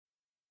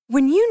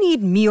When you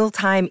need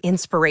mealtime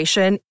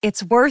inspiration,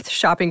 it's worth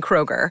shopping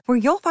Kroger, where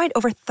you'll find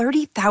over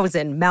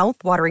 30,000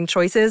 mouth-watering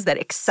choices that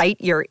excite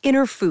your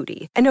inner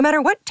foodie. And no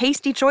matter what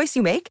tasty choice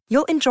you make,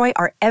 you'll enjoy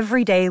our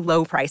everyday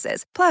low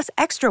prices, plus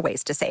extra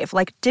ways to save,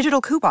 like digital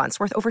coupons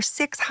worth over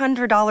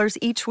 $600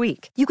 each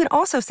week. You can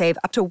also save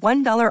up to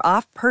 $1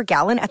 off per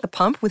gallon at the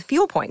pump with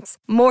fuel points.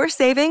 More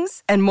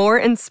savings and more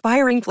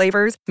inspiring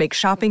flavors make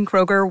shopping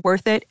Kroger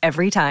worth it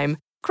every time.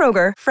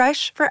 Kroger,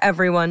 fresh for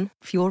everyone.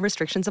 Fuel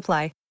restrictions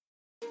apply.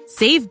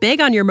 Save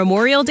big on your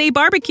Memorial Day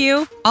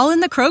barbecue, all in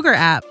the Kroger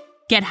app.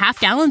 Get half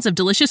gallons of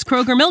delicious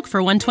Kroger milk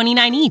for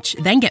 $1.29 each.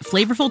 Then get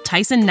flavorful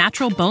Tyson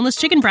natural boneless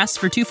chicken breasts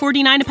for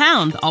 $2.49 a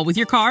pound, all with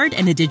your card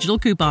and a digital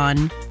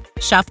coupon.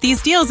 Shop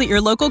these deals at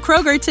your local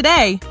Kroger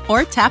today,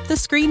 or tap the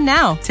screen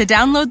now to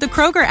download the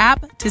Kroger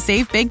app to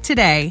save big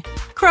today.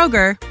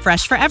 Kroger,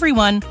 fresh for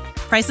everyone.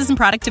 Prices and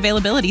product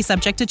availability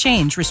subject to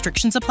change.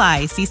 Restrictions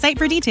apply. See site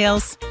for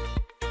details.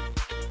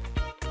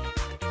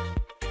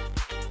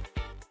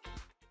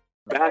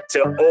 Back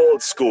to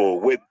old school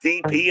with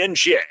DP and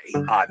J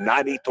on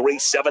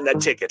 93.7 The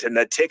Ticket and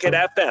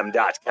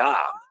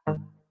theticketfm.com.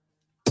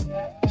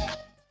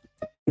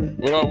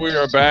 Well, we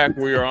are back.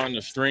 We are on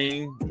the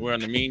stream. We're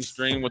on the mean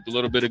stream with a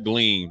little bit of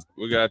gleam.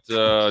 We got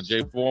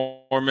Jay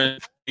Foreman,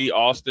 B.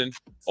 Austin,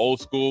 old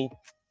school.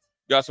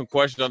 Got some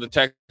questions on the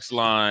text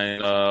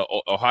line.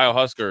 Ohio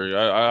Husker.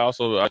 I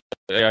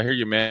hear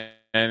you, man.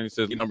 He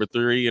says number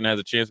 3 and has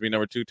a chance to be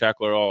number 2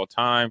 tackler all the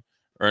time.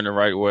 Earn the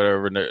right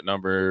whatever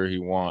number he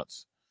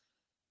wants.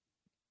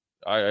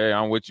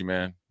 I'm with you,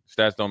 man.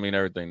 Stats don't mean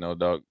everything, though,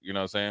 Doug. You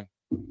know what I'm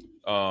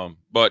saying?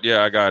 But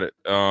yeah, I got it.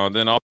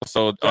 Then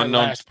also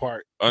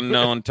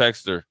unknown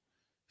texter,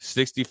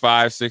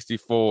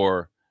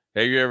 6564.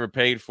 Have you ever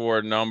paid for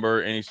a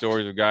number? Any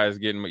stories of guys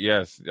getting?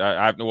 Yes,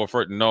 I've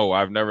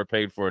never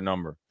paid for a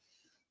number.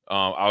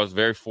 I was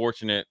very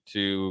fortunate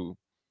to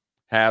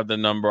have the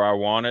number I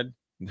wanted.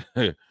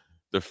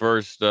 The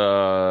first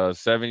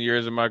 7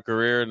 years of my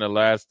career, and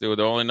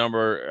the only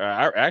number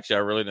I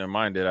really didn't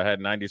mind it. I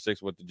had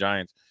 96 with the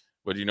Giants,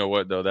 but you know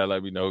what though? That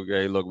let me know.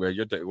 Hey, look, man,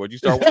 when you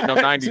start winning up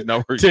 90s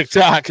numbers,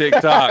 TikTok.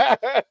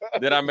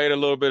 Then I made a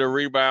little bit of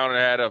rebound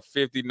and had a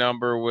 50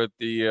 number with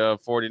the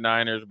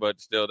 49ers, but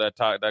still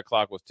that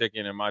clock was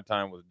ticking and my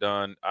time was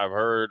done. I've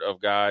heard of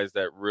guys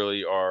that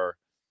really are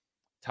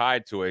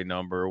tied to a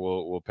number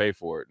will pay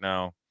for it.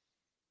 Now,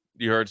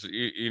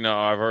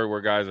 I've heard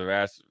where guys have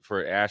asked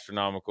for an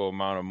astronomical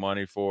amount of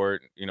money for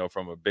it,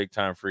 from a big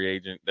time free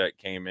agent that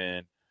came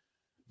in.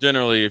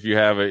 Generally, if you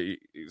have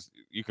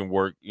you can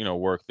work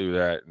through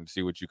that and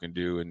see what you can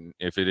do. And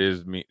if it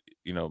is,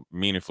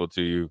 meaningful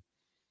to you,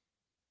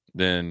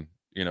 then,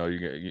 in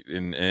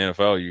the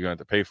NFL, you're going to have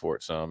to pay for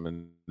it some.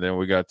 And then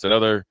we got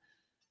another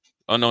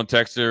unknown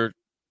texter,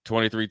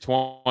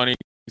 2320.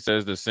 He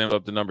says the sim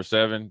up to number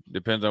 7.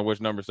 Depends on which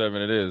number 7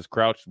 it is.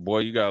 Crouch, boy,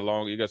 you got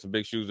some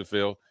big shoes to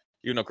fill.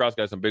 Crouch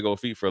got some big old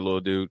feet for a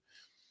little dude.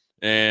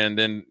 And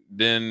then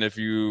if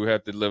you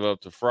have to live up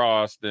to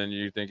Frost, then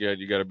you think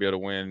you got to be able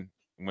to win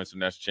some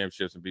national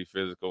championships and be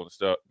physical and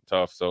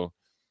tough. So,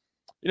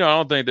 I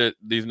don't think that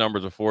these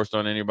numbers are forced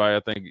on anybody.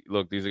 I think,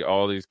 look,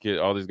 all these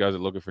guys are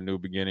looking for new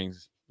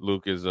beginnings.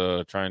 Luke is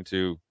trying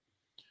to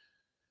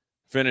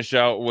finish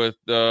out with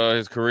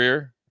his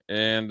career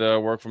and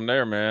work from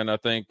there, man. I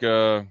think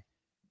let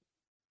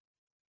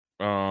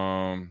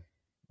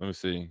me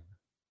see.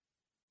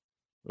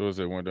 What was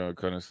it? Went down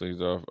cutting the sleeves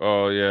off.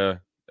 Oh yeah.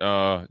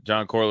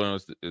 John Corlin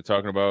was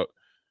talking about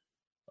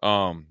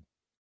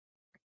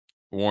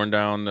worn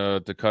down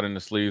to cutting the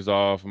sleeves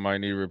off. Might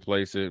need to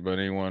replace it, but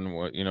anyone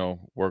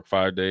work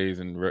 5 days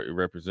and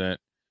represent.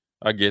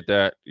 I get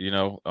that.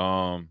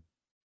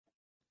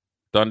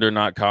 Thunder,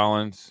 not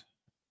Collins.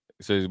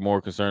 He says he's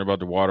more concerned about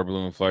the water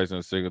balloon flights and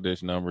the single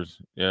dish numbers.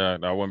 Yeah,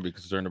 I wouldn't be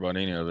concerned about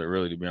any of it,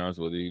 really, to be honest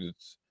with you.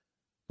 It's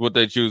what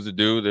they choose to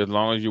do. As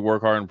long as you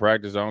work hard in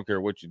practice, I don't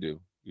care what you do.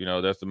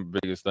 That's the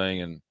biggest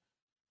thing. And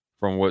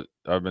from what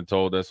I've been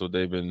told, that's what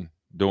they've been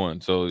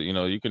doing. So,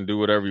 you can do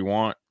whatever you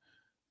want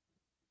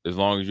as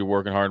long as you're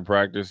working hard in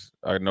practice.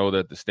 I know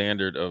that the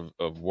standard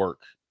of work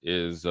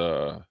is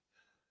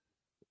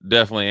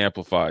definitely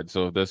amplified.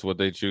 So if that's what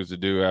they choose to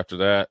do after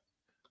that.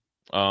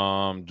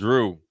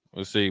 Drew,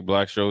 let's see.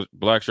 Black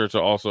shirts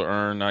are also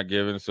earned, not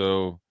given.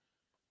 So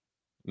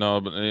no,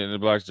 but in the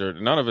black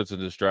shirt, none of it's a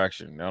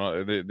distraction.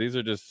 No, these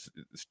are just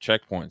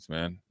checkpoints,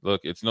 man.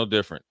 Look, it's no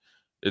different.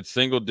 It's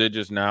single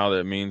digits now.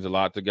 That means a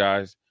lot to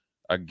guys.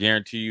 I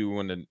guarantee you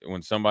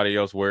when somebody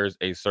else wears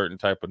a certain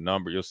type of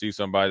number, you'll see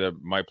somebody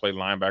that might play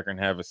linebacker and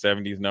have a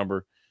 70s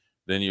number.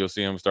 Then you'll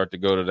see them start to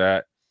go to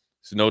that.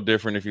 It's no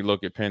different if you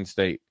look at Penn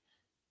State.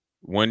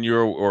 When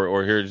you're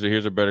or here's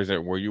a better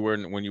example.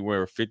 When you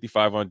wear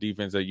 55 on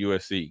defense at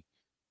USC,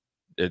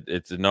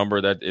 it's a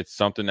number that it's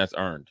something that's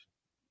earned.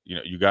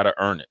 You got to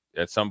earn it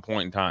at some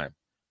point in time.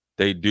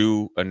 They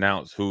do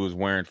announce who is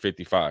wearing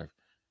 55.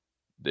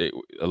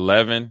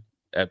 11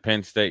 at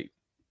Penn State,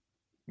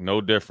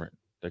 no different.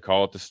 They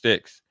call it the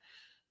sticks.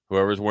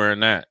 Whoever's wearing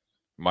that,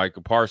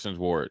 Micah Parsons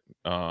wore it.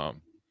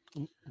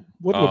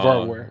 What did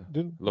LeVar wear?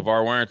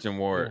 LeVar Warrington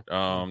wore it.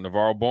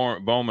 Navarro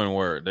Bowman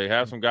wore it. They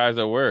have some guys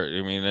that wear it.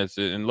 I mean,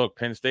 and look,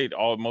 Penn State,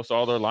 almost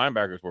all their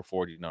linebackers were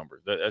 40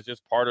 numbers. That's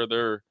just part of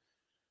their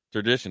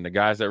tradition. The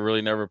guys that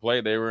really never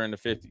played, they were in the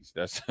 50s.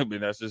 That's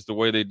just the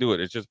way they do it.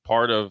 It's just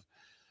part of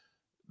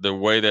the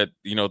way that,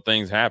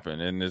 things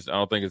happen. And I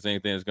don't think it's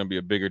anything that's going to be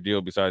a bigger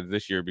deal besides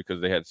this year, because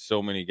they had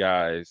so many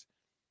guys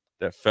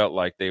that felt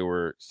like they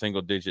were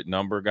single-digit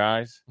number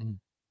guys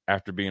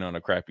after being on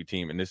a crappy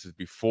team. And this is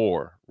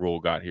before Rule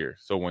got here.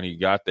 So when he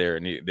got there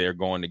and they're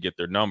going to get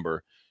their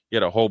number, he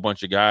had a whole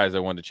bunch of guys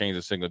that wanted to change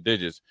the single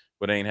digits,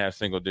 but they ain't have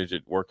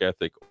single-digit work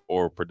ethic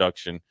or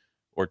production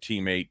or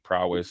teammate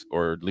prowess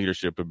or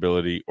leadership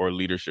ability or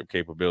leadership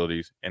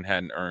capabilities, and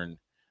hadn't earned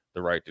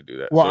the right to do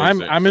that. Well,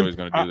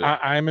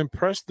 I'm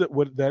impressed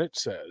that it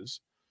says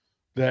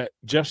that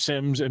Jeff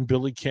Sims and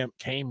Billy Kemp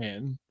came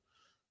in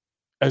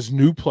as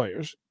new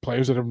players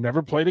that have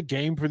never played a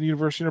game for the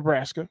University of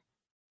Nebraska,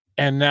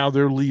 and now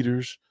they're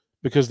leaders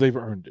because they've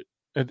earned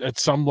it. At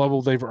some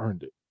level, they've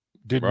earned it.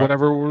 Did right.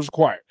 Whatever was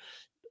required.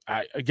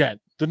 Again,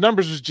 the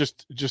numbers is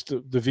just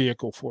the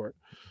vehicle for it.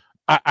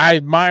 I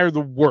admire the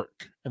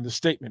work and the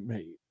statement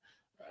made.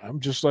 I'm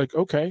just like,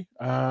 okay,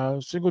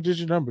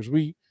 single-digit numbers.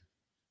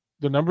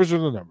 The numbers are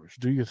the numbers.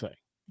 Do your thing.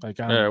 It's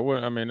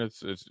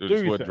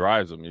what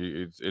drives them.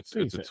 It's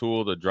a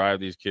tool to drive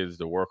these kids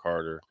to work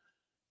harder.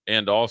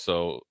 And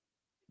also,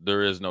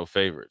 there is no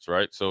favorites,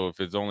 right? So if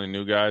it's only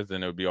new guys,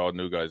 then it would be all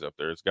new guys up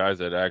there. It's guys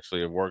that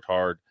actually have worked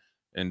hard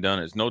and done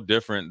it. It's no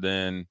different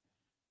than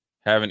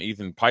having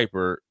Ethan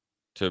Piper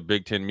to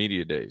Big Ten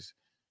Media Days.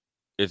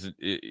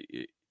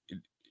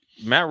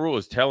 Matt Rule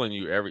is telling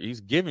you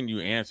he's giving you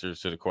answers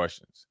to the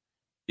questions.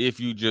 If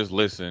you just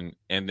listen,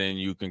 and then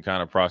you can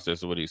kind of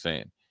process what he's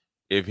saying.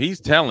 If he's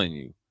telling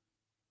you,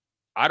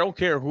 I don't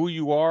care who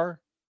you are,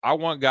 I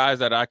want guys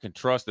that I can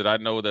trust, that I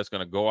know that's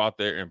going to go out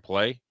there and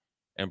play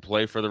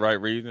for the right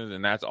reasons.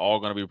 And that's all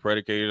going to be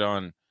predicated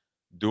on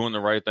doing the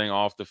right thing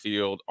off the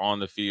field, on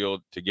the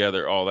field,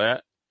 together, all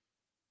that.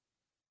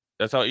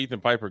 That's how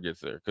Ethan Piper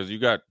gets there. Because you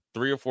got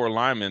 3 or 4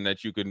 linemen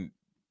that you could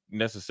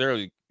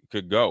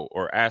go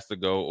or ask to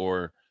go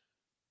or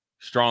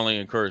strongly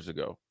encouraged to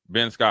go.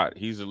 Ben Scott,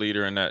 he's the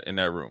leader in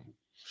that room.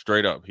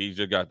 Straight up. He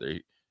just got there.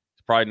 It's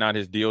probably not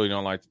his deal. He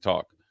don't like to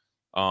talk.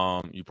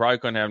 You probably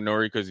couldn't have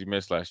Nori because he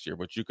missed last year,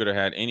 but you could have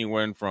had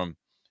anyone from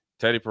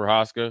Teddy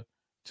Prohaska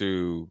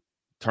to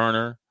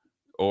Turner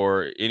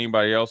or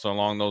anybody else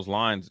along those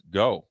lines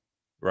go,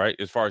 right?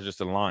 As far as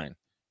just a line.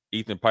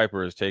 Ethan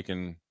Piper has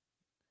taken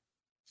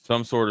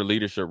some sort of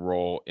leadership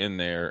role in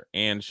there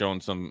and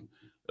shown some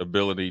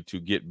ability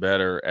to get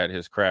better at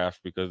his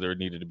craft, because there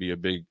needed to be a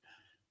big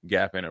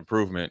gap in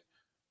improvement.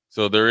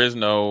 So there is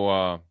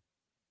no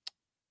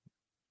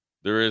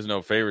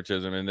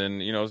favoritism. And then,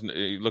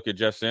 you look at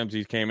Jeff Sims.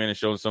 He came in and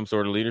showed some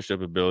sort of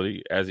leadership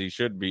ability, as he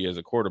should be as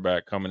a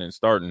quarterback coming in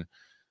starting.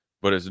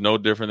 But it's no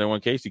different than when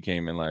Casey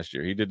came in last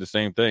year. He did the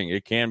same thing.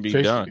 It can be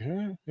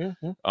done. Yeah.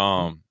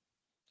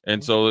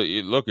 And so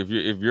look, if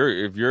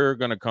you're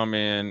going to come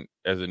in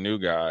as a new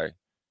guy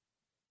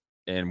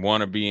and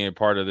want to be a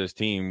part of this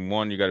team,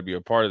 one, you got to be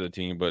a part of the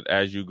team. But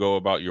as you go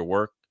about your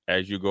work,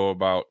 as you go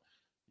about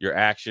your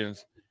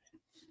actions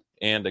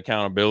and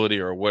accountability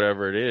or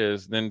whatever it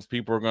is, then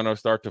people are going to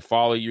start to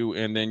follow you,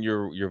 and then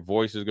your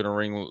voice is going to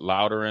ring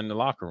louder in the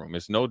locker room.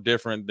 It's no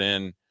different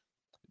than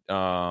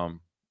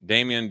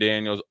Damian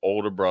Daniels'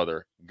 older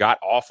brother got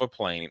off a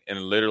plane and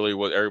literally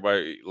was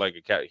everybody like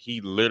a cat.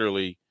 He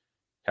literally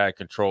had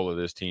control of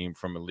this team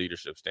from a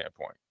leadership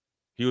standpoint.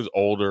 He was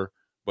older,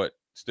 but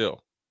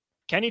still.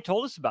 Kenny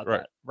told us about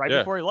that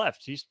before he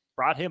left. He's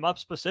brought him up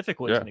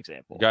specifically as an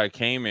example. Guy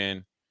came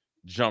in,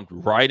 jumped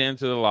right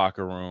into the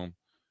locker room,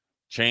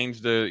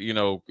 changed the,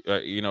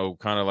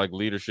 kind of like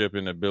leadership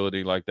and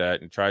ability like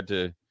that, and tried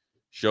to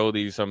show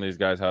some of these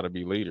guys how to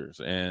be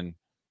leaders. And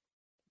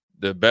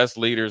the best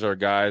leaders are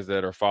guys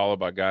that are followed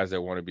by guys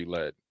that want to be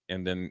led,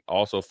 and then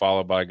also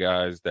followed by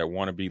guys that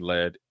want to be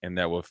led and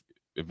that will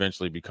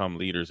eventually become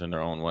leaders in their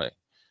own way.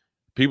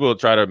 People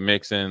try to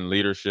mix in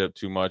leadership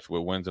too much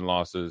with wins and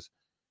losses.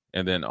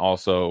 And then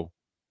also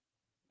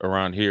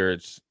around here,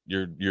 it's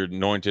you're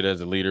anointed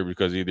as a leader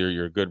because either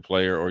you're a good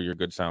player or you're a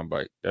good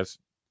soundbite. It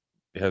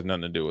has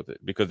nothing to do with it,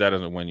 because that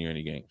doesn't win you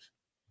any games.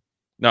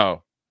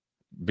 No,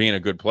 being a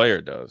good player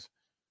does,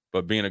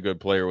 but being a good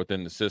player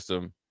within the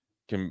system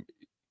can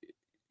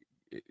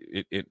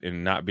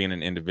and not being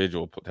an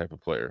individual type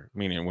of player.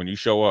 Meaning when you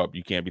show up,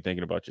 you can't be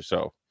thinking about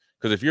yourself.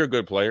 Because if you're a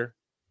good player,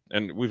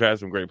 and we've had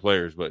some great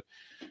players, but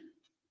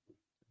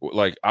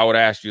like I would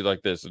ask you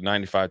like this, a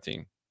 95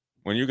 team.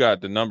 When you got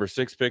the number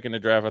 6 pick in the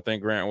draft, I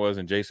think Grant was,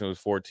 and Jason was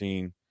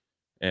 14,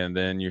 and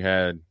then you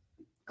had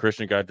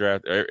Christian got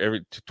drafted.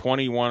 Every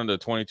 21 of the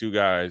 22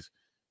 guys,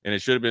 and it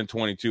should have been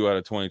 22 out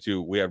of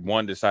 22. We had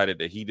one decided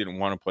that he didn't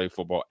want to play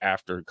football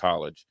after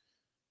college,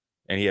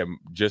 and he had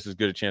just as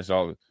good a chance as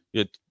all of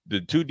it.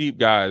 The 2 deep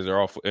guys are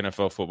all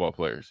NFL football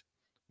players.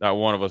 Not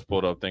one of us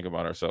pulled up thinking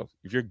about ourselves.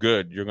 If you're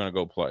good, you're going to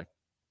go play.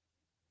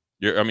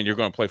 You're going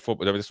to play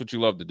football. That's what you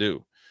love to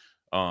do.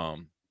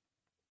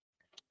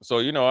 So,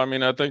 I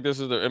mean, I think this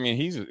is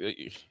he's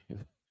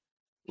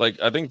like,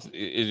 I think as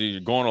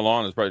you're going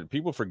along, it's probably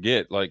people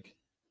forget, like,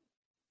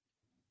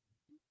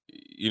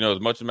 as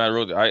much as Matt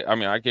Rose,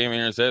 I came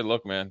here and said,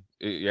 look, man,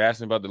 you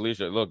asked me about the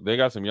leadership. Look, they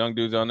got some young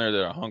dudes on there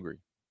that are hungry.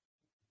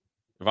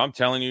 If I'm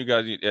telling you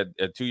guys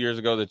at 2 years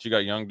ago that you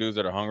got young dudes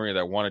that are hungry,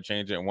 that want to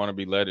change it and want to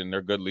be led, and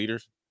they're good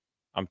leaders,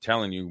 I'm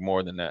telling you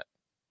more than that.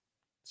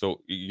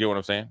 So you get what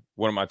I'm saying?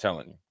 What am I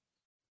telling you?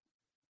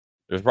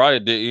 There's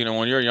probably,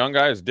 when you're a young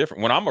guy, it's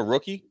different. When I'm a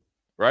rookie,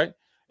 right,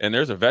 and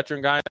there's a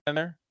veteran guy in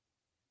there,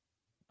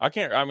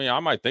 I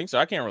might think so.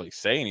 I can't really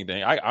say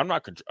anything. I'm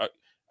not.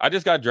 I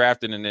just got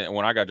drafted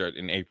when I got drafted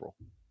in April.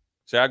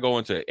 Say I go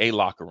into a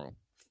locker room.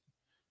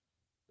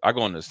 I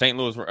go into St.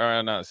 Louis,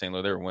 not St.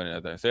 Louis, they were winning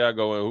at that. Say I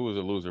go in, who was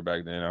a loser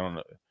back then? I don't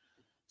know.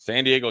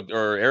 San Diego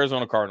or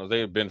Arizona Cardinals,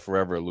 they have been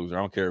forever a loser. I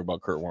don't care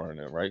about Kurt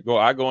Warner, right?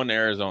 I go into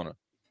Arizona.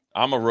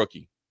 I'm a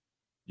rookie.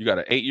 You got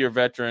an 8-year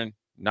veteran,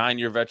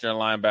 9-year veteran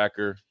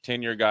linebacker,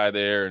 10-year guy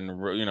there,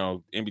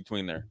 and, in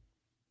between there.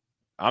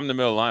 I'm the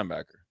middle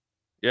linebacker.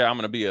 Yeah, I'm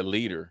going to be a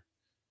leader,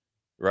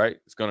 right?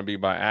 It's going to be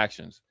by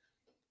actions.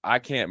 I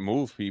can't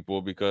move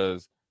people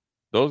because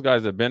those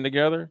guys have been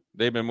together.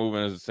 They've been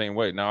moving as the same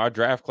way. Now, our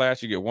draft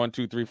class, you get 1,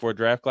 2, 3, 4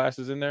 draft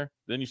classes in there.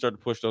 Then you start to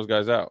push those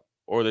guys out,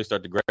 or they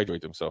start to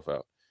graduate themselves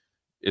out.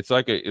 It's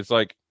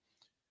like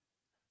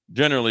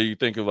generally you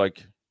think of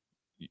like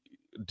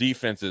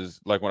defenses,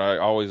 like when I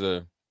always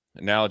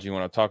analogy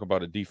when I talk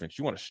about a defense,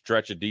 you want to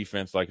stretch a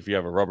defense like if you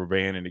have a rubber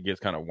band and it gets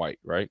kind of white,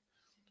 right?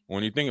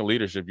 When you think of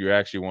leadership, you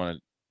actually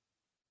want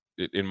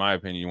it, in my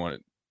opinion, you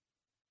want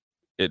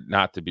it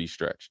not to be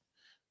stretched,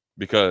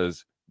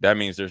 because that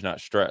means there's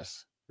not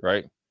stress,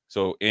 right?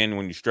 So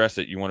when you stress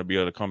it, you want to be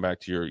able to come back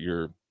to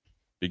your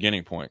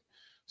beginning point.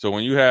 So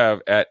when you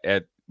have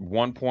at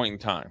one point in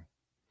time,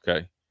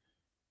 okay,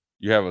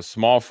 you have a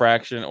small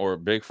fraction or a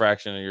big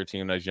fraction of your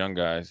team that's young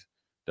guys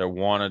that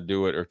want to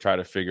do it or try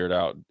to figure it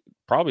out.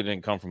 Probably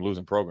didn't come from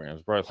losing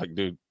programs. Probably like,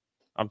 dude,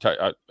 I'm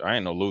tired. I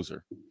ain't no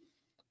loser.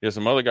 There's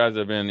some other guys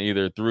that have been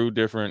either through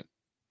different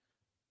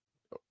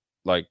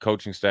like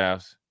coaching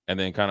staffs, and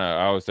then kind of,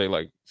 I always say,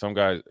 like, some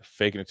guys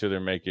faking it till they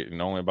make it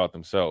and only about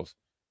themselves.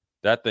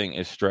 That thing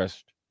is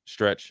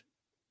stretched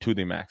to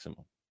the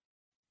maximum.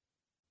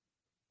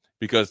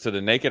 Because to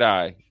the naked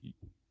eye,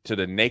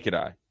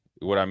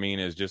 what I mean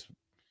is just,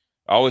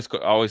 I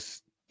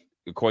always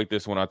equate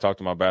this when I talk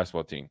to my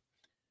basketball team.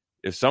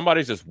 If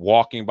somebody's just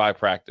walking by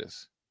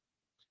practice,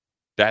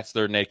 that's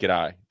their naked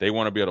eye. They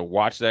want to be able to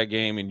watch that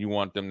game, and you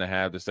want them to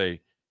have to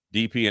say,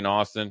 DP and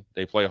Austin,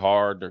 they play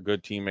hard, they're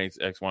good teammates,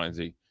 X, Y, and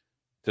Z.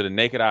 To the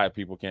naked eye,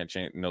 people can't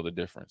know the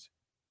difference.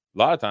 A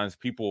lot of times,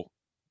 people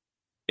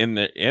in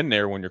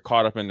there when you're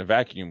caught up in the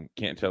vacuum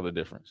can't tell the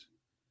difference.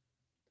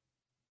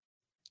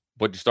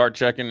 But you start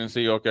checking and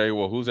see, okay,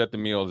 well, who's at the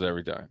meals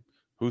every time?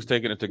 Who's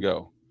taking it to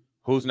go?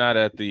 Who's not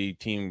at the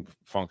team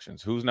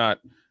functions? Who's not?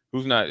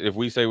 If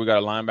we say we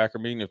got a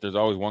linebacker meeting, if there's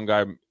always one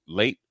guy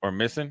late or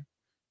missing,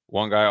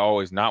 one guy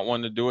always not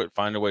wanting to do it,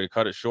 find a way to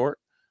cut it short,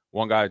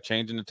 one guy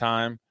changing the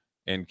time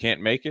and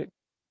can't make it.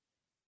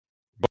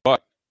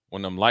 But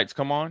when them lights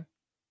come on,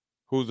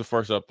 who's the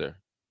first up there?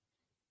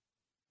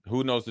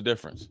 Who knows the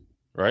difference,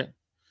 right?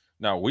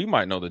 Now, we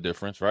might know the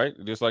difference, right?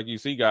 Just like you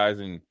see guys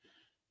and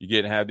you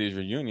get to have these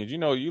reunions.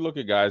 You look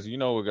at guys,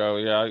 go,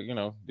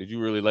 yeah, did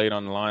you really lay it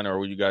on the line, or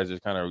were you guys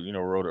just kind of,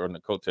 rode it on the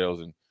coattails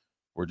and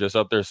we're just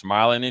up there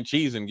smiling and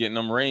cheesing, getting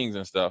them rings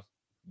and stuff?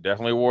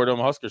 Definitely wore them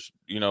Huskers,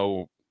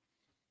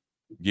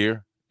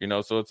 gear,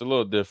 so it's a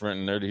little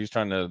different, and he's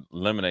trying to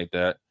eliminate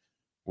that.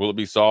 Will it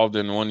be solved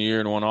in 1 year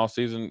and one off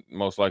season?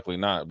 Most likely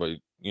not. But,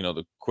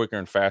 the quicker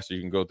and faster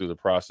you can go through the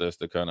process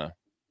to kind of,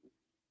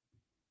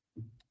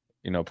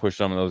 push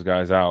some of those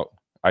guys out.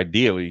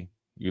 Ideally,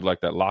 you'd like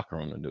that locker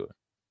room to do it.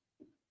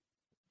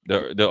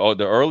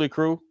 The early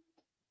crew,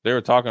 they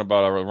were talking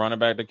about a running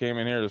back that came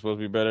in here that's supposed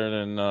to be better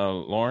than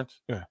Lawrence.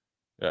 Yeah.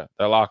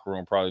 That locker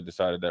room probably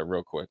decided that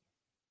real quick.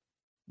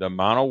 The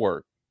amount of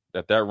work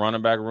that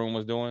running back room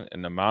was doing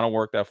and the amount of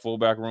work that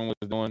fullback room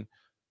was doing,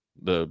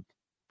 the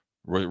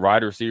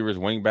wide receivers,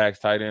 wing backs,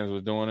 tight ends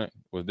was doing it,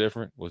 was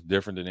different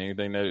than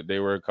anything that they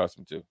were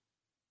accustomed to.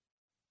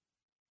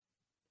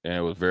 And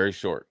it was very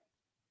short.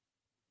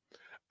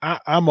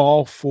 I'm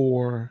all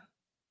for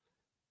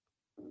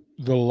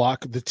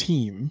the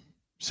team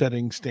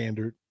setting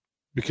standard,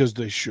 because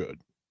they should.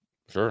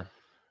 Sure.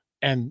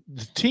 And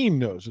the team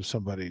knows if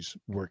somebody's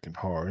working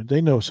hard.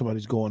 They know if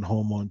somebody's going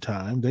home on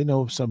time. They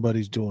know if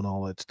somebody's doing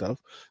all that stuff.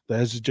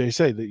 As Jay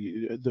say,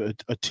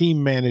 a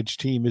team-managed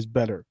team is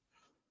better.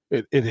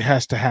 It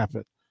has to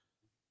happen.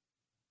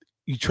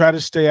 You try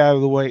to stay out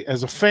of the way.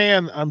 As a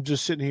fan, I'm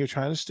just sitting here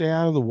trying to stay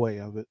out of the way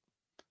of it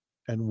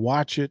and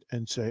watch it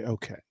and say,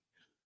 okay,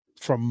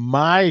 from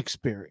my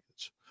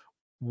experience,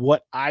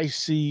 what I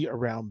see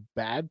around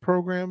bad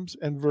programs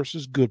and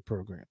versus good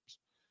programs,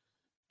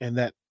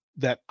 and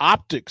that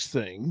optics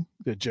thing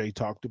that Jay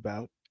talked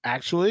about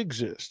actually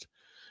exists.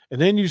 And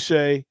then you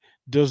say,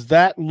 does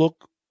that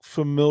look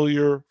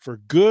familiar for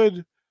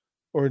good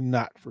or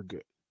not for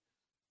good?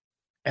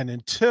 And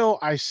until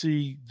I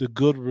see the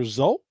good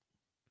result,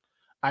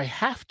 I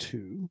have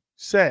to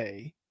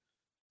say,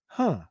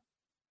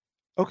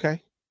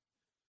 okay.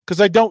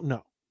 Because I don't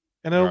know.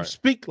 And I don't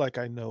speak like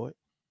I know it.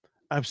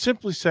 I'm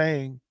simply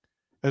saying,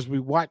 as we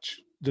watch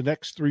the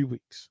next 3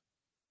 weeks,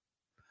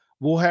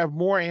 we'll have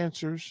more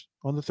answers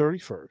on the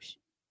 31st.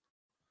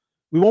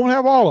 We won't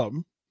have all of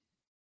them.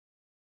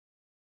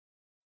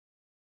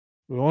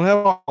 We won't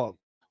have all of them.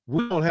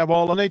 We don't have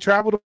all of them. They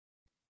travel to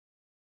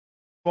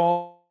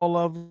all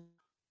of them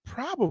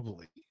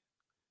probably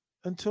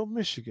until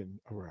Michigan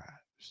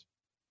arrives.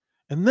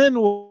 And then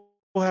we'll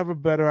have a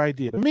better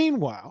idea.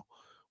 Meanwhile,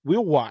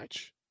 we'll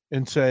watch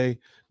and say,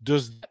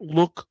 does that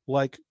look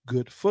like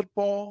good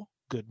football,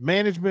 good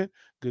management,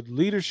 good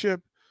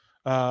leadership,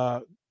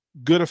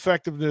 good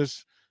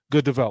effectiveness,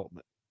 good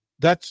development?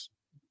 That's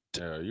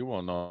you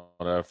won't know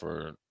that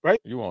for right.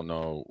 You won't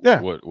know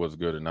what was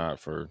good or not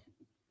for.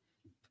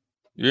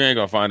 You ain't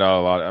gonna find out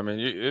a lot. I mean,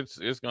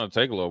 it's gonna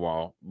take a little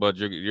while, but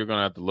you're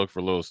gonna have to look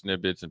for little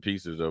snippets and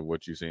pieces of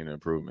what you see in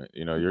improvement.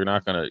 You're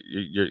not gonna.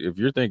 If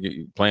you're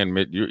thinking playing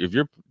mid, if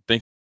you're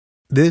thinking.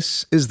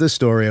 This is the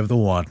story of the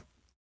one.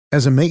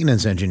 As a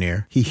maintenance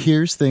engineer, he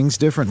hears things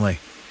differently.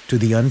 To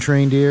the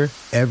untrained ear,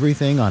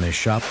 everything on his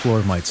shop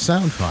floor might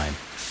sound fine,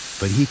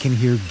 but he can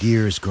hear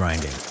gears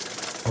grinding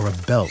or a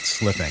belt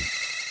slipping.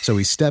 So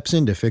he steps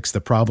in to fix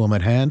the problem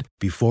at hand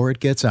before it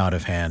gets out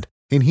of hand.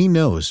 And he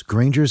knows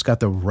Grainger's got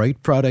the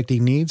right product he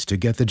needs to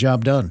get the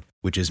job done,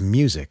 which is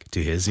music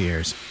to his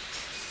ears.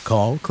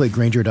 Call, click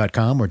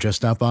Grainger.com, or just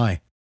stop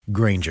by.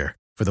 Grainger,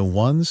 for the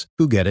ones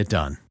who get it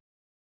done.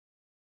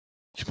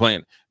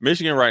 Playing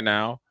Michigan right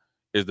now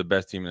is the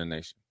best team in the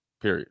nation,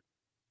 period.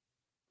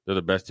 They're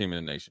the best team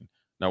in the nation.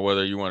 Now,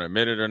 whether you want to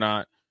admit it or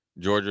not,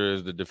 Georgia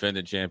is the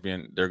defending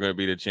champion. They're going to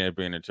be the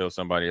champion until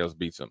somebody else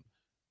beats them.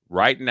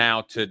 Right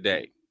now,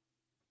 today,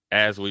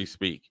 as we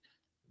speak,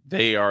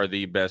 they are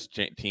the best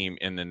team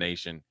in the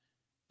nation.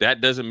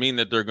 That doesn't mean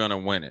that they're going to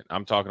win it.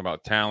 I'm talking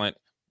about talent,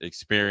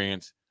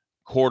 experience,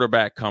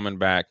 quarterback coming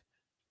back,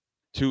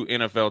 2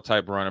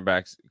 NFL-type running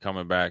backs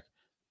coming back,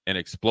 an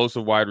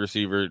explosive wide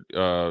receiver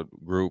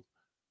group,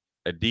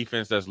 a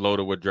defense that's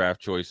loaded with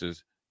draft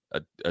choices,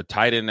 a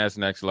tight end that's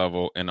next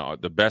level, and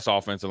the best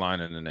offensive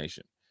line in the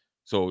nation.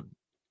 So,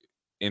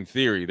 in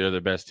theory, they're the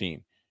best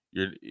team.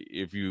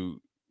 If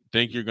you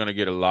think you're going to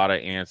get a lot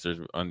of answers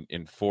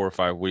in 4 or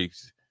 5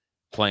 weeks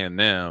playing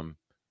them,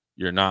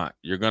 you're not.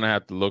 You're going to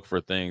have to look for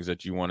things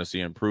that you want to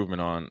see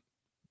improvement on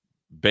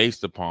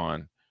based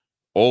upon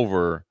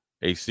over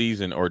a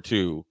season or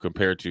two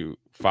compared to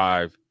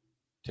 5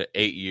 to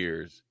 8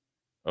 years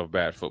of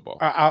bad football.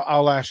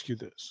 I'll ask you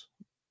this.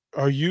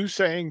 Are you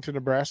saying to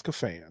Nebraska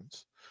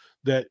fans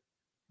that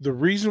the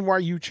reason why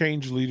you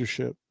changed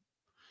leadership,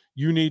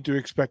 you need to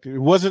expect it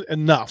wasn't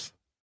enough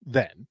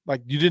then?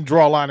 Like, you didn't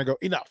draw a line and go,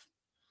 enough.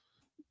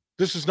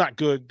 This is not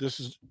good. This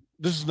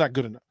is not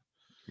good enough.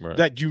 Right.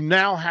 That you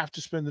now have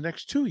to spend the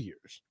next 2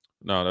 years.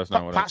 No, that's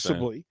not what I'm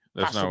saying.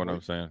 That's not what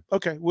I'm saying.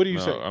 Okay, what do you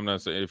say? I'm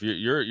not saying. If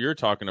you're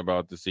talking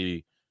about to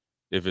see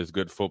if it's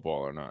good football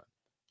or not.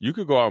 You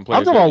could go out and play.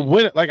 I'm talking about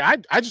winning. Like,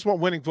 I just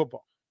want winning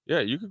football. Yeah,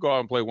 you could go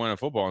out and play winning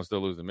football and still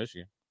lose to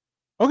Michigan.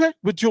 Okay,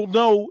 but you'll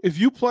know if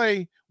you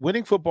play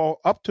winning football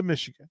up to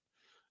Michigan,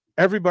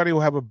 everybody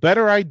will have a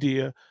better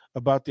idea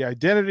about the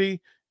identity,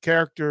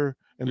 character,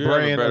 and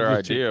brand. Have a better of the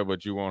idea, team.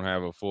 but you won't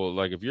have a full.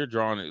 Like, if you're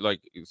drawing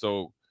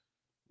so.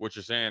 What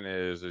you're saying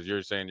is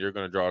you're saying you're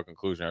going to draw a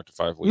conclusion after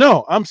 5 weeks.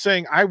 No, I'm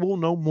saying I will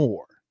know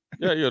more.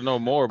 Yeah, you'll know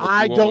more. But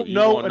I don't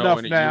know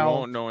enough now. You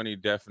won't know any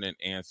definite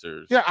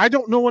answers. Yeah, I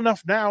don't know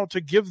enough now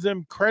to give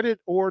them credit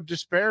or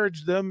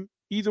disparage them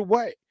either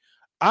way.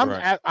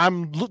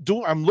 I'm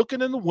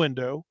looking in the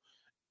window,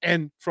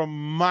 and from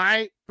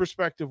my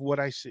perspective, what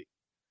I see.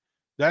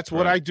 That's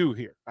what I do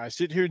here. I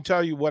sit here and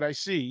tell you what I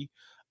see.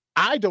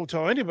 I don't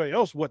tell anybody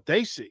else what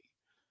they see,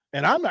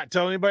 and I'm not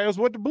telling anybody else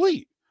what to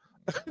believe.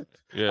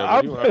 Yeah,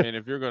 I mean,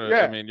 if you're gonna,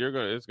 I mean, you're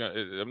gonna.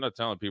 I'm not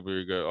telling people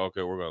you're gonna.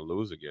 Okay, we're gonna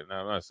lose again. No,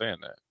 I'm not saying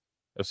that.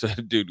 I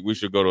said, dude, we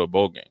should go to a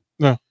bowl game.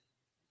 No.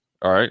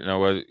 All right.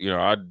 Now,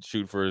 I'd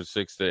shoot for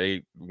 6 to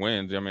 8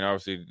 wins. I mean,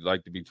 obviously,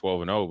 like to be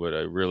 12-0,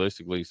 but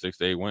realistically, 6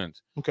 to 8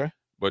 wins. Okay.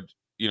 But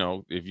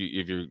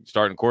if your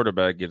starting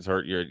quarterback gets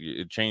hurt,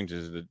 it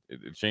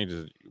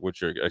changes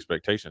what your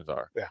expectations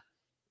are. Yeah.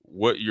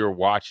 What you're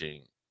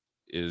watching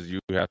is you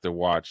have to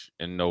watch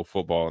and know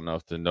football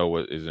enough to know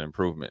what is an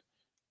improvement.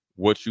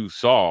 What you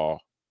saw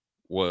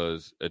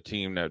was a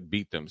team that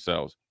beat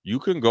themselves. You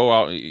can go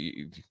out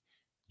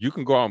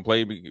and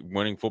play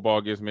winning football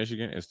against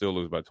Michigan and still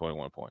lose by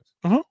 21 points.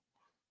 Uh-huh.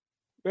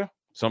 Yeah.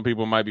 Some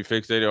people might be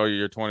fixated. Oh,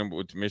 you're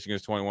 20.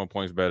 Michigan's 21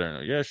 points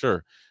better. Yeah,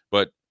 sure.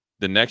 But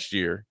the next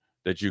year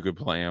that you could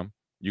play them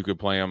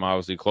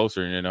obviously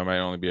closer, and it might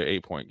only be an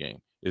 8-point game.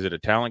 Is it a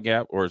talent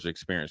gap or is it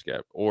experience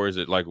gap? Or is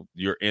it like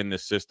you're in the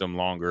system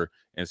longer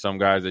and some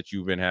guys that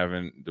you've been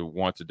having to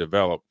want to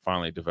develop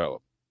finally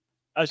develop?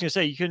 I was going to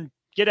say, you can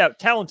get out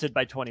talented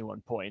by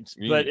 21 points,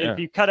 but if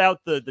you cut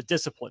out the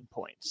discipline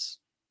points,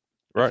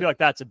 I feel like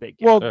that's a big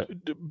game. Well,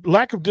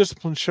 lack of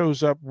discipline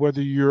shows up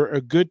whether you're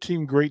a good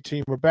team, great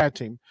team, or bad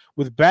team.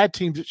 With bad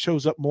teams, it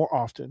shows up more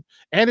often,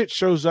 and it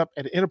shows up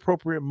at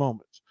inappropriate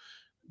moments.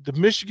 The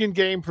Michigan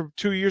game from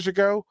 2 years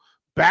ago,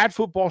 bad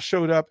football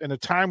showed up in a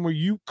time where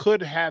you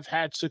could have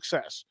had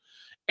success.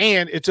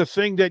 And it's a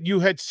thing that you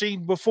had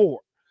seen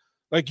before.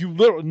 Like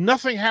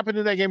nothing happened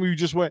in that game where you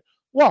just went,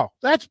 wow,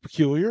 that's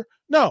peculiar.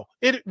 No,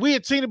 we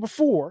had seen it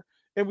before,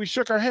 and we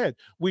shook our head.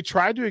 We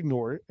tried to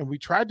ignore it, and we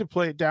tried to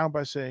play it down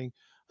by saying,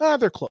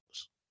 they're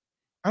close.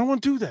 I don't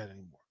want to do that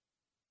anymore.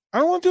 I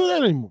don't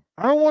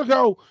want to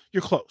go,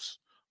 you're close.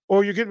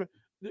 Or you're getting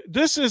 –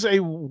 this is a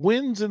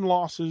wins and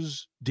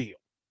losses deal,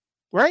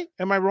 right?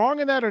 Am I wrong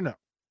in that or no?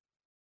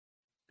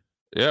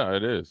 Yeah,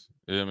 it is.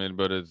 I mean,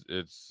 but it's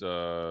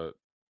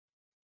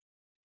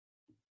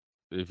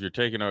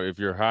if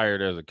you're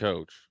hired as a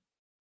coach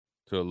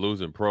to a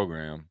losing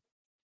program,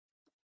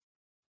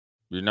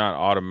 you're not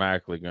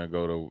automatically going to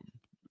go to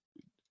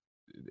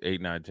 8,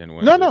 9, 10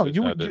 wins. No.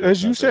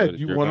 As you said,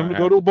 you want them to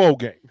go to a bowl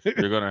game.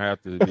 You're going to have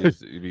to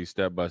be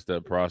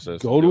step-by-step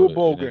process. Go to a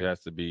bowl game. It has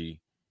to be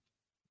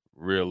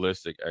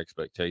realistic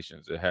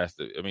expectations. It has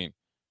to. I mean,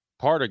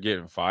 part of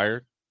getting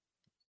fired,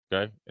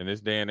 okay, in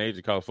this day and age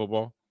of college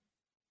football,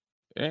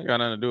 it ain't got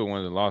nothing to do with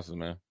wins and losses,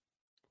 man.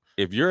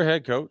 If you're a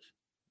head coach,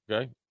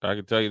 okay, I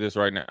can tell you this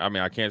right now. I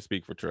mean, I can't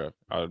speak for Trev.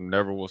 I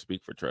never will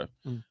speak for Trev.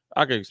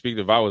 I can speak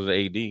if I was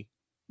the AD.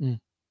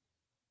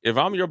 If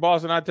I'm your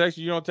boss and I text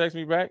you, you don't text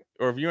me back,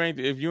 or if you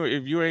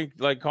ain't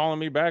like calling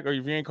me back, or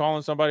if you ain't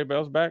calling somebody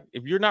else back,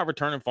 if you're not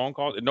returning phone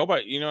calls, and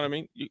nobody, you know what I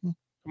mean?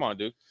 Come on,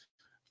 dude.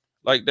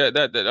 Like that.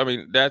 I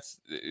mean, that's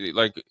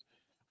like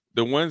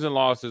the wins and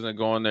losses and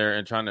going there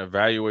and trying to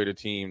evaluate a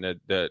team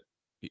that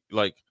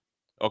like,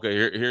 okay,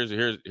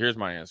 here's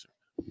my answer.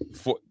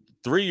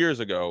 3 years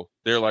ago,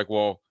 they're like,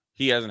 well,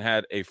 he hasn't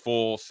had a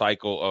full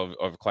cycle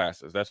of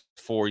classes. That's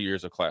 4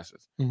 years of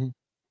classes.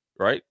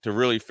 Right? To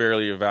really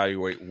fairly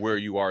evaluate where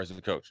you are as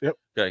a coach. Yep.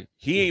 Okay.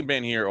 He ain't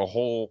been here a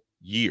whole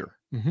year.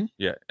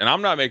 Yeah. And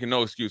I'm not making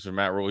no excuse for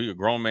Matt Rhule. He's a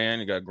grown man.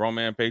 He got a grown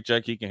man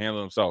paycheck. He can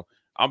handle himself.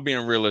 I'm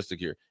being realistic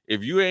here.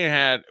 If you ain't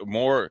had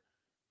more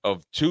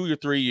of 2 or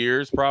 3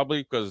 years,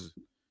 probably because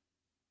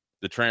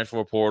the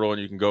transfer portal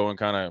and you can go and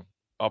kind of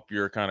up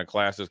your kind of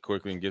classes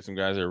quickly and get some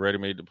guys that are ready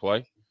made to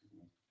play,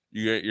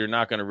 you're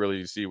not going to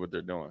really see what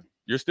they're doing.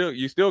 You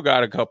still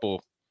got a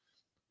couple.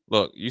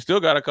 Look, you still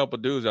got a couple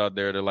dudes out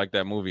there that like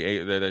that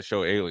movie that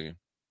show Alien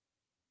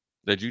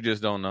that you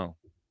just don't know.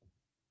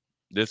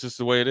 This is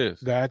the way it is.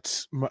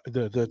 That's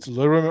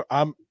literally.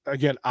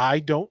 I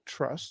don't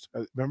trust.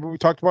 Remember we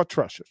talked about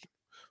trust.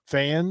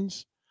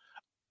 Fans,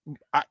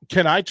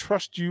 can I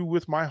trust you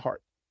with my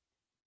heart?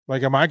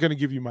 Like, am I going to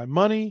give you my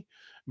money,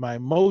 my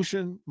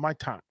emotion, my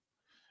time?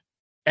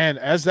 And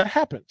as that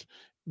happens,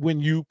 when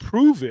you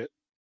prove it,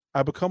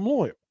 I become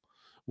loyal.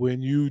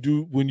 When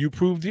you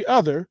prove the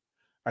other,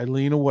 I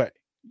lean away.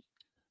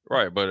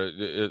 Right, but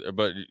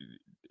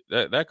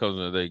that comes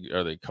with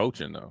are they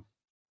coaching though?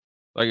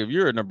 Like if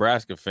you're a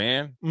Nebraska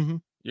fan,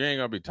 you ain't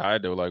gonna be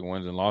tied to like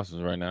wins and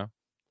losses right now.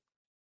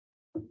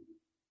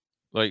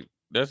 Like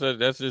that's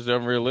just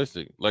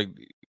unrealistic. Like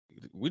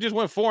we just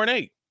went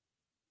 4-8.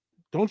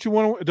 Don't you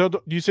want to?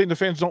 Do you saying the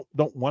fans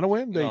don't want to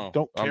win? They don't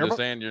care. I'm just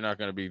saying you're not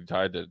going to be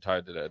tied to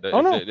that.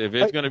 No. If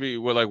it's going to be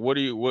what are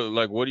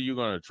you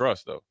going to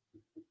trust though?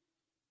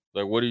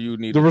 Like what do you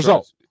need? The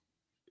results.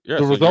 Yeah,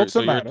 the results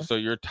that matter. So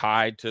you're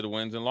tied to the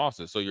wins and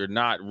losses. So you're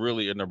not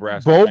really a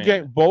Nebraska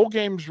fan. Bowl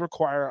games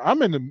require.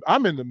 I'm in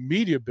the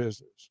media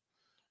business.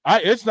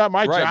 It's not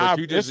my job.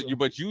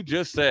 But you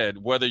just said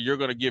whether you're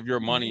going to give your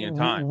money and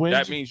time.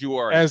 That means you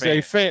are as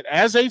a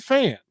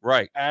fan.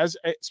 Right.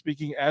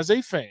 Speaking as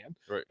a fan.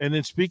 Right. And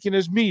then speaking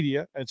as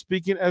media and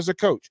speaking as a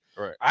coach.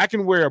 Right. I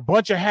can wear a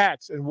bunch of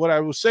hats. And what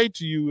I will say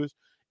to you is,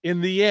 in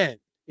the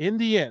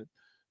end,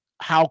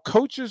 how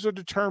coaches are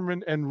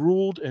determined and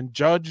ruled and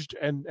judged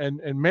and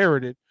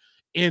merited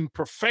in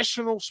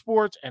professional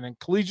sports and in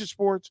collegiate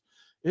sports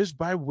is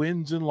by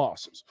wins and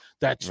losses.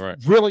 That's right.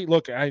 Really,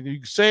 look, you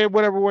can say it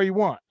whatever way you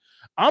want.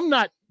 I'm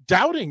not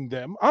doubting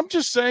them. I'm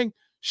just saying,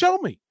 show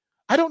me.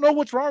 I don't know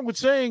what's wrong with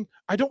saying,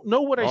 I don't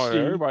know what I see.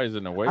 Everybody's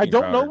in the waiting I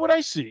don't powder. know what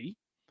I see.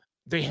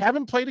 They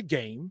haven't played a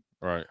game.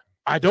 Right.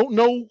 I don't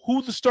know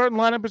who the starting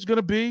lineup is going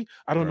to be.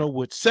 I don't know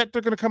what set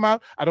they're going to come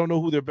out. I don't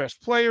know who their best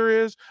player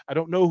is. I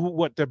don't know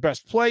what their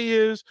best play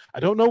is. I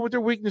don't know what their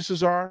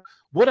weaknesses are.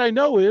 What I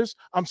know is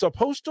I'm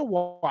supposed to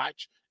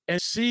watch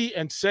and see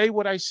and say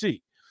what I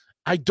see.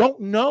 I don't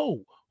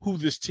know who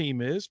this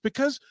team is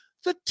because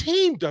the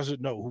team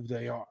doesn't know who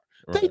they are.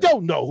 Right. They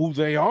don't know who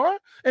they are.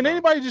 And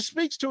anybody just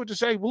speaks to it to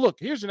say, well, look,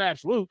 here's an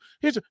absolute.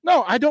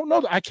 No, I don't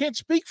know that. I can't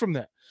speak from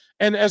that.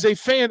 And as a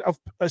fan of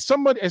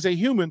somebody, as a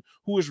human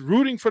who is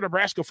rooting for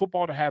Nebraska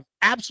football to have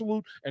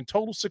absolute and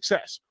total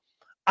success,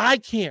 I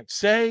can't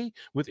say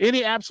with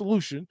any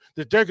absolution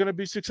that they're going to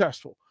be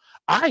successful.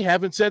 I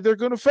haven't said they're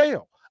going to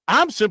fail.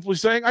 I'm simply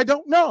saying I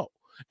don't know.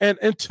 And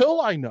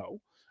until I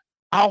know,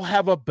 I'll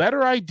have a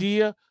better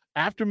idea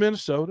after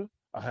Minnesota,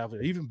 I'll have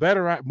an even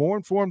better, more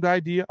informed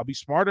idea. I'll be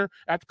smarter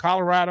after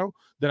Colorado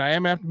than I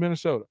am after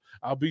Minnesota.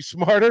 I'll be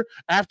smarter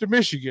after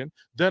Michigan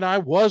than I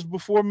was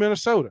before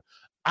Minnesota.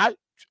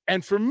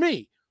 And for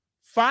me,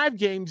 5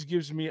 games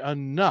gives me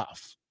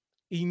enough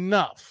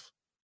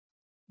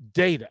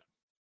data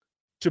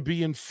to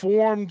be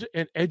informed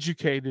and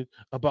educated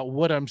about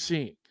what I'm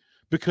seeing,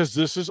 because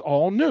this is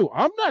all new.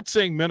 I'm not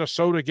saying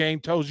Minnesota game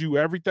tells you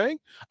everything.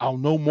 I'll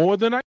know more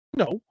than I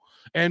know,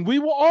 and we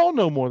will all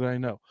know more than I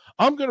know.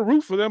 I'm going to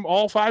root for them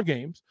all 5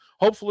 games.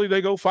 Hopefully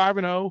they go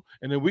 5-0,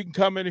 and then we can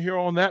come in here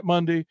on that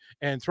Monday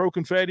and throw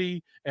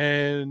confetti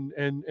and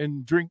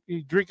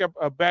drink up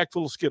a bag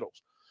full of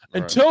Skittles.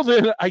 Right. Until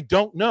then, I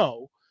don't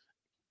know,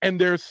 and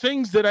there are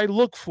things that I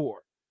look for.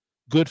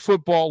 Good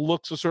football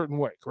looks a certain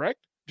way,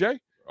 correct, Jay?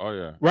 Oh,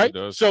 yeah. Right?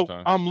 So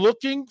sometimes. I'm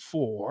looking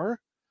for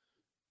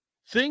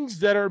things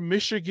that are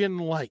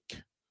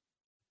Michigan-like.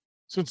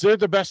 Since they're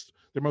the best,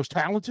 they're most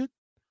talented,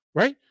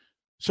 right?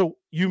 So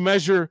you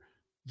measure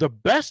the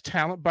best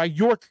talent by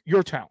your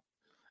talent.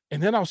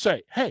 And then I'll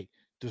say, hey,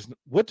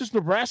 what does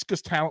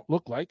Nebraska's talent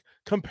look like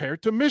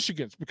compared to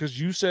Michigan's? Because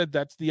you said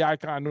that's the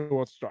icon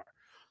North Star.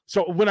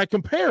 So when I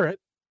compare it,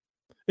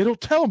 it'll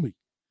tell me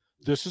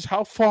this is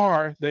how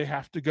far they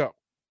have to go.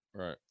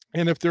 Right.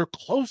 And if they're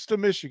close to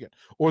Michigan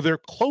or they're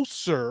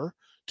closer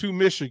to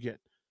Michigan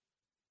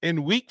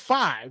in week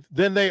 5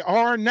 than they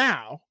are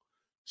now,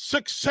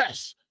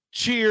 success,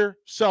 cheer,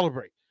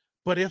 celebrate.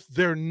 But if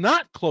they're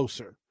not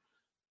closer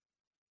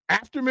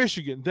after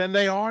Michigan than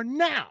they are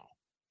now,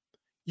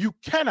 you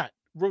cannot,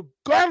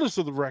 regardless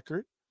of the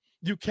record,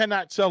 you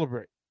cannot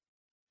celebrate.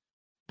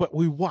 But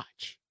we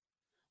watch.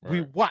 Right.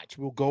 We watch.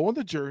 We'll go on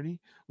the journey.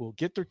 We'll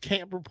get their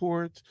camp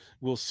reports.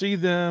 We'll see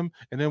them,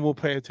 and then we'll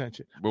pay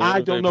attention.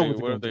 I don't know.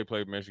 What if they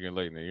played Michigan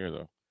late in the year,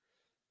 though?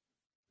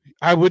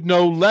 I would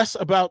know less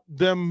about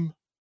them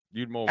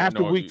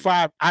after week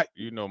 5.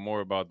 You know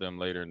more about them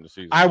later in the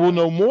season. I will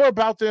know more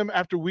about them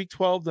after week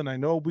 12 than I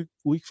know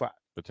week 5.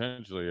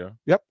 Potentially, yeah.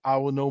 Yep. I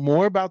will know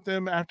more about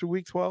them after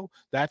week 12.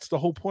 That's the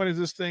whole point of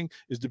this thing,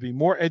 is to be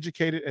more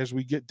educated as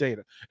we get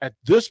data. At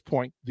this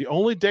point, the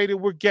only data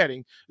we're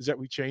getting is that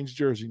we changed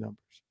jersey numbers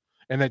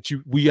and that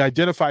we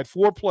identified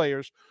 4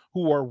 players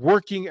who are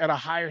working at a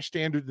higher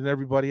standard than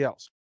everybody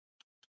else.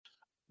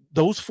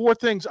 Those 4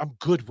 things I'm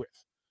good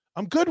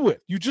with.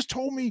 You just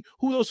told me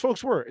who those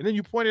folks were. And then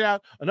you pointed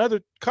out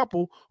another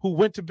couple who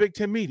went to Big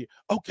Ten Media.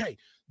 Okay.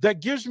 That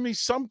gives me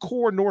some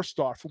core North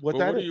Star for what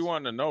that is. What do you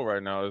want to know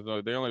right now? Is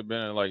they only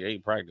been in like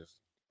 8 practice.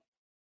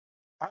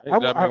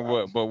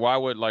 But why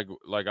would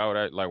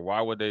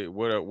why would they?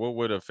 What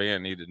would a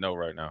fan need to know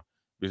right now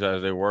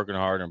besides they're working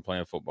hard and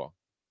playing football?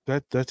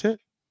 That's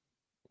it.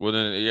 Well,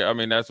 then, yeah, I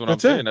mean that's what I'm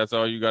saying. That's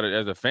all you got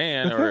as a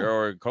fan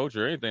or a coach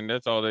or anything.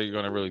 That's all they're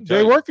going to really tell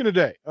you. They're working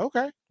today.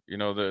 Okay. You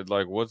know,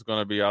 what's going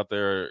to be out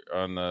there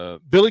on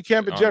the Billy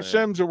Kemp and Jeff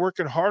Sims are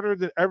working harder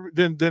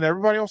than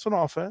everybody else on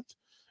offense.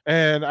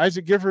 And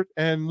Isaac Gifford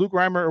and Luke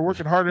Reimer are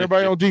working harder than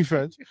everybody on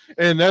defense.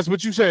 And that's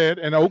what you said.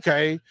 And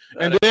okay.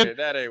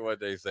 That ain't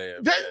what they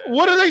saying.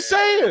 What are they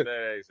saying?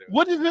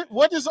 What is it?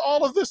 What is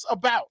all of this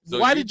about? So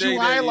why did you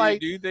highlight?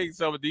 Do you think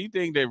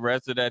the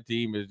rest of that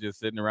team is just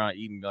sitting around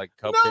eating like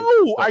cupcakes?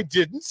 No, I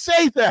didn't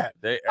say that.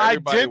 I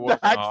did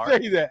not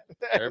say that.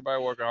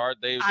 Everybody working hard.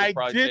 I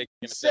didn't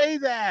say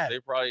that.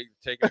 They probably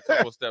taking a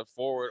couple steps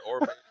forward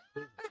or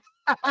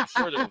I'm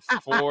sure there's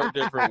 4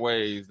 different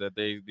ways that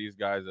these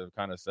guys have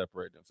kind of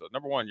separated themselves.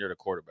 Number 1, you're the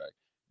quarterback.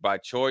 By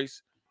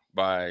choice,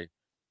 by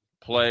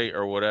play,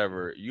 or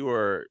whatever, you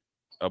are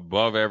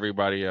above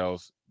everybody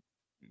else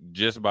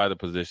just by the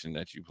position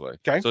that you play.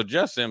 Okay. So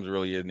Jeff Sims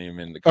really isn't even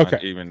in the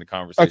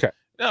conversation. Okay.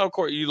 Now, of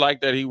course, you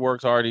like that he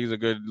works hard. He's a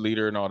good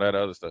leader and all that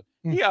other stuff.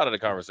 He out of the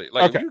conversation.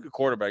 Like, if you're a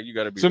quarterback, you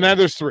got to be. So now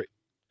there's 3.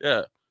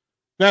 Yeah.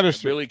 Now there's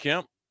 3. Billy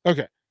Kemp.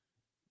 Okay.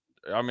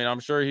 I mean, I'm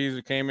sure he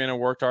came in and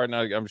worked hard.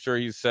 Now I'm sure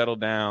he's settled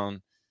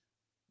down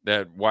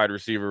that wide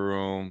receiver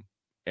room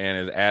and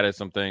has added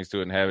some things to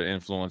it and have an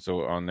influence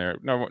on there.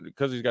 No,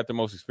 because he's got the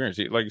most experience.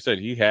 Like you said,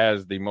 he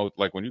has the most.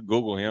 Like when you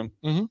Google him,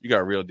 you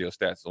got real deal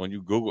stats. So when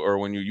you Google or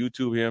when you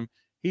YouTube him,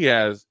 he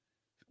has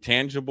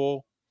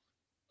tangible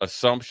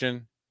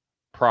assumption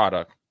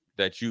product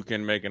that you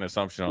can make an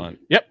assumption on.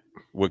 Yep.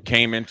 What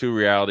came into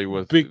reality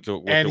with and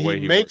the way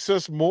he makes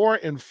us more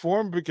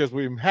informed because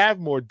we have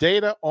more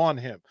data on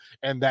him,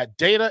 and that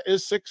data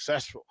is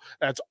successful.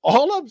 That's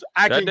all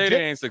that data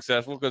ain't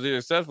successful because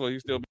he's successful.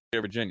 He's still be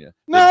in Virginia.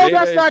 No,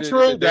 that's not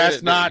true.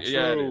 That's not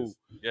true.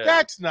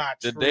 That's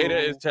not true. The data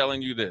is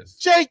telling you this.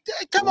 Jay,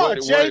 come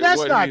on, Jay.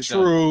 That's not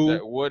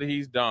true. What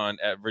he's done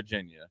at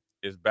Virginia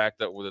is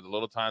backed up with a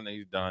little time that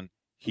he's done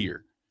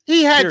here.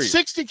 He had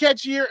 60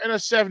 catch year and a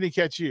 70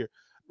 catch year.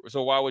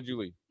 So why would you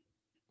leave?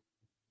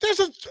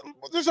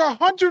 There's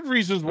 100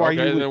 reasons why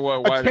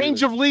a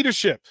change of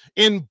leadership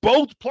in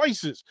both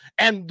places,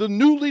 and the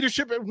new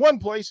leadership at one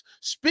place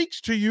speaks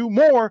to you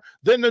more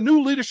than the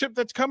new leadership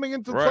that's coming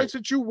into the place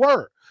that you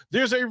were.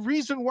 There's a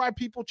reason why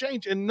people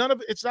change, and none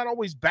of it's not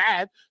always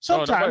bad.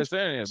 Sometimes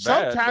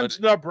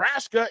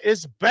Nebraska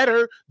is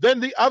better than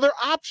the other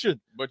option.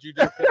 But you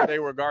just said they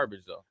were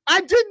garbage, though.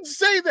 I didn't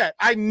say that.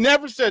 I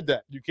never said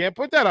that. You can't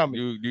put that on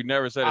me. You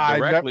never said it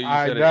directly. You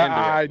said it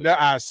indirectly.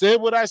 I said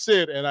what I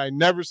said, and I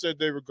never said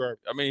they were garbage.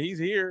 I mean, he's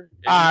here.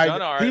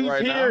 He's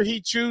here.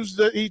 He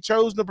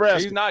chose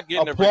Nebraska. He's not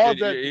getting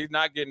Virginia. He's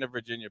not getting a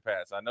Virginia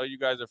pass. I know you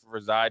guys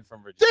reside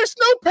from Virginia. There's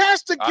no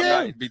pass to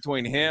give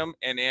between him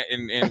and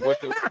what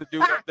the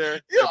dude up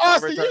there.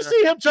 Austin, you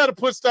see him try to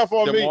put stuff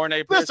on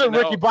me. Listen,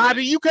 Ricky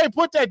Bobby, you can't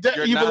put that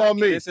evil on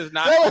me. This is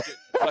not.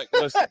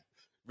 Listen.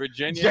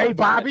 Virginia, J.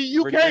 Bobby,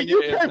 you can't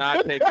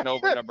not taking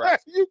over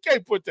Nebraska. You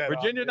can't put that.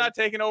 Virginia not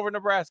taking over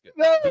Nebraska.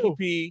 No.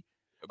 DP.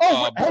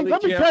 Hey,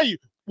 let me tell you.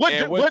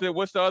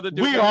 What's the other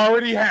dude? We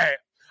already had.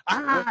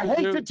 I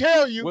hate to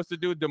tell you. What's the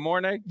dude?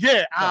 DeMornay?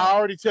 Yeah, I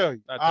already tell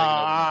you.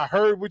 I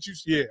heard what you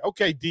said.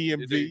 Okay,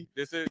 DMV.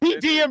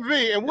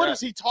 DMV. And what is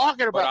he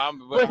talking about?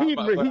 I'm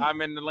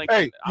in the Lincoln.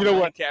 Hey, you know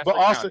what? But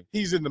also,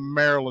 he's in the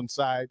Maryland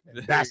side.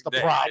 That's the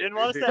problem. I didn't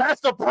want to say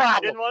that's the problem. I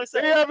didn't want to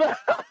say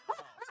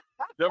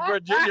The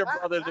Virginia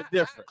brothers are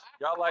different.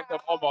 Y'all like the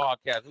Omaha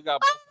Cats. We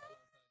got.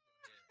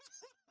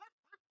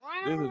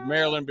 This is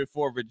Maryland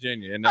before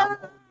Virginia, and now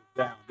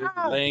this is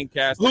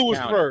Lancaster Who was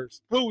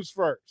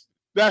first?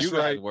 That's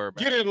right.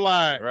 Get in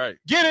line. Right.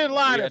 Get in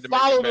line and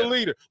follow the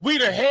leader. We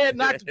the head,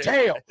 not the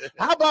tail.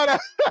 How about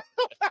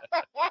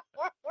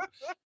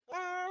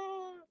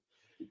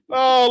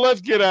Oh,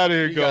 let's get out of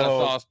here. You got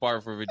a soft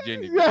spot for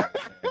Virginia.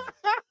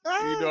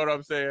 You know what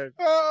I'm saying?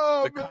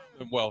 Oh, the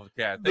Commonwealth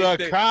Cats.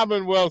 The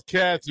Commonwealth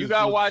Cats. You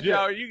got to watch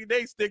out.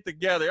 They stick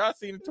together. I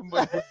seen too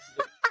much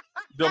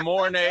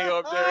DeMornay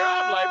up there.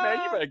 I'm like,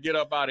 man, you better get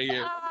up out of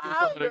here.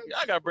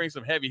 I got to bring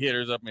some heavy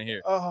hitters up in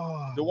here.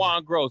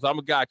 DeJuan Gross, I'm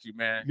going to got you,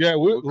 man. Yeah,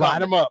 we'll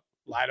line them up.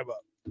 Line them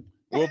up.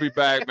 We'll be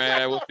back,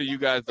 man. We'll see you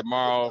guys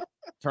tomorrow.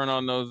 Turn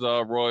on those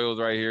Royals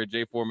right here.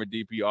 Jay Foreman,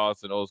 DP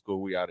Austin, Old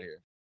School. We out of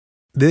here.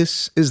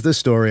 This is the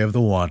story of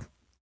the one.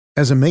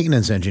 As a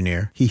maintenance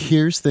engineer, he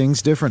hears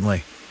things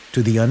differently.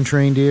 To the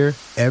untrained ear,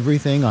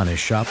 everything on his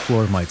shop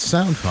floor might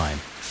sound fine,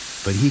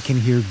 but he can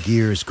hear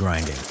gears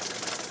grinding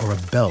or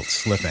a belt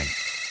slipping.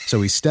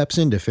 So he steps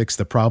in to fix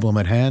the problem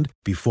at hand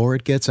before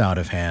it gets out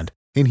of hand.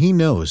 And he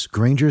knows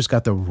Grainger's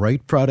got the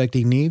right product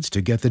he needs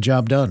to get the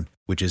job done,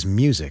 which is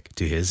music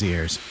to his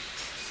ears.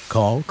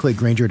 Call, click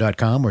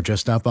Grainger.com, or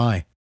just stop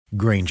by.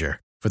 Grainger,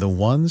 for the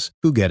ones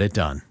who get it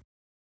done.